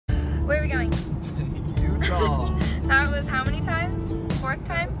Where are we going? Utah. That was how many times? Fourth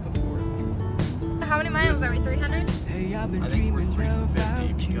time? That's the fourth. How many miles are we? 300? I think we're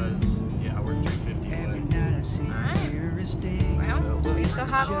 350 because, yeah, we're 350 away. Alright. Well, we still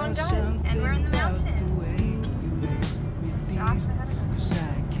have a long drive, and we're in the mountains. Josh, I had a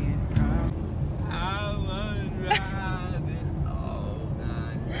I was riding all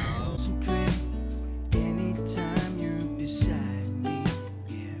night long. Anytime you're beside me,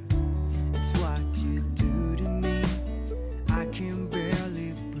 yeah, it's what you do to me. I can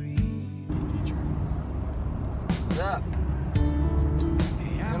barely breathe. Teacher. What's up?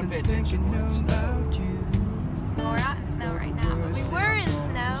 You gotta pay attention when it's snow. Well, we're not in snow right now. We were in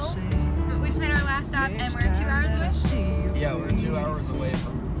snow. We just made our last stop, and we're 2 hours away. Yeah, we're 2 hours away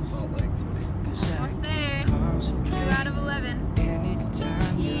from Salt Lake City. Almost there. 2 out of 11.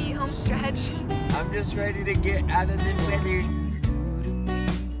 The home stretch. I'm just ready to get out of this weather.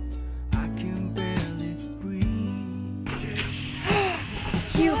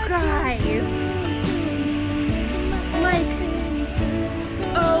 You guys. What?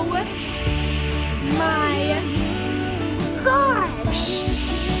 Oh my gosh.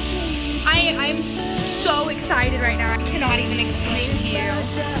 I'm so excited right now. I cannot even explain to you.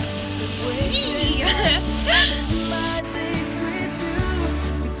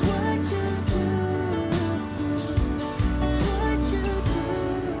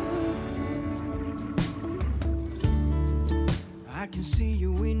 I can see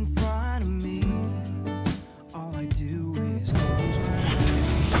you in front of me. All I do is close my eyes.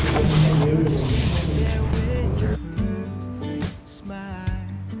 With your perfect smile.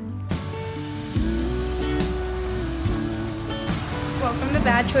 Welcome to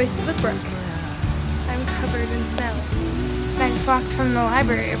Bad Choices with Brooke. I'm covered in snow. I just walked from the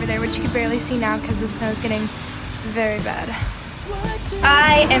library over there, which you can barely see now because the snow is getting very bad.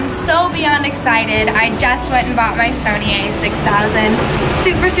 I am so beyond excited. I just went and bought my Sony A6000.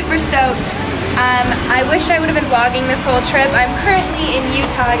 Super stoked. I wish I would have been vlogging this whole trip. I'm currently in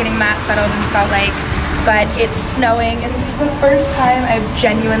Utah getting Matt settled in Salt Lake, but it's snowing and this is the first time I've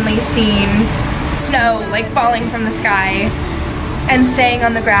genuinely seen snow like falling from the sky and staying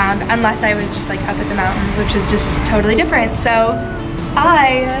on the ground, unless I was just like up at the mountains, which is just totally different. So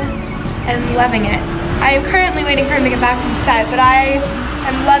I am loving it. I am currently waiting for him to get back from set, but I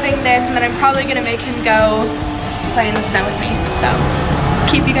am loving this, and then I'm probably gonna make him go play in the snow with me. So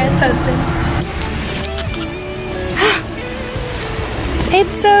keep you guys posted.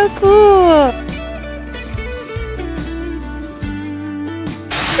 It's so cool.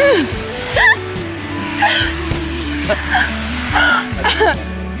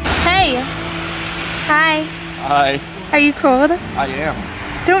 Hey. Hi. Hi. Are you cold? I am.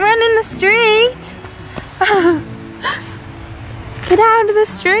 Don't run in the street. Get out of the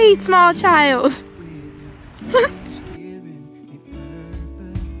street, small child.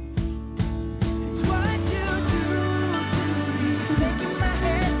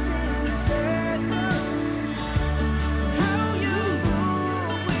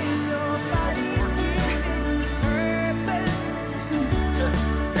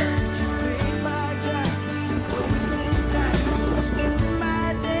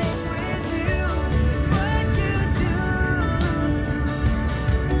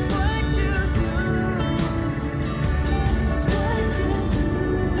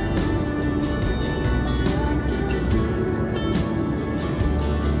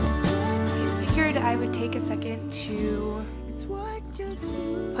 I would take a second to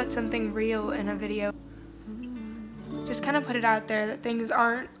put something real in a video. Just kind of put it out there that things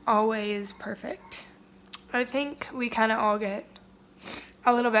aren't always perfect. I think we kind of all get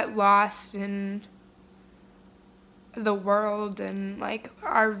a little bit lost in the world and like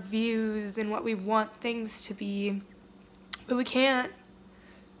our views and what we want things to be, but we can't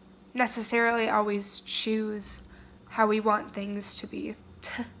necessarily always choose how we want things to be.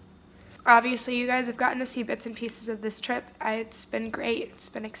 Obviously, you guys have gotten to see bits and pieces of this trip. It's been great. It's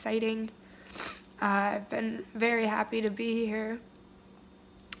been exciting. I've been very happy to be here.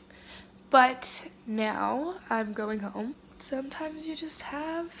 But now I'm going home. Sometimes you just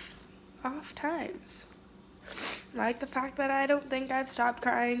have off times. Like the fact that I don't think I've stopped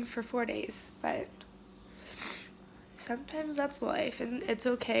crying for 4 days, but sometimes that's life, and it's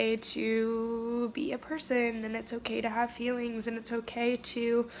okay to be a person, and it's okay to have feelings, and it's okay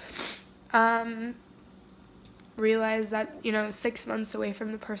to realize that, you know, 6 months away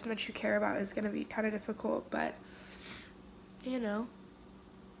from the person that you care about is going to be kind of difficult, but, you know,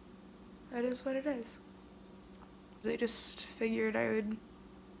 that is what it is. I just figured I would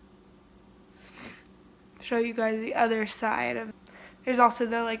show you guys the other side of there's also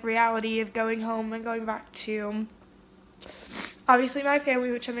the like reality of going home and going back to obviously my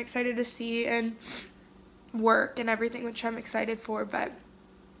family, which I'm excited to see, and work and everything, which I'm excited for, but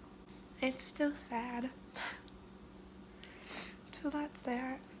it's still sad. So that's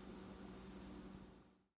that.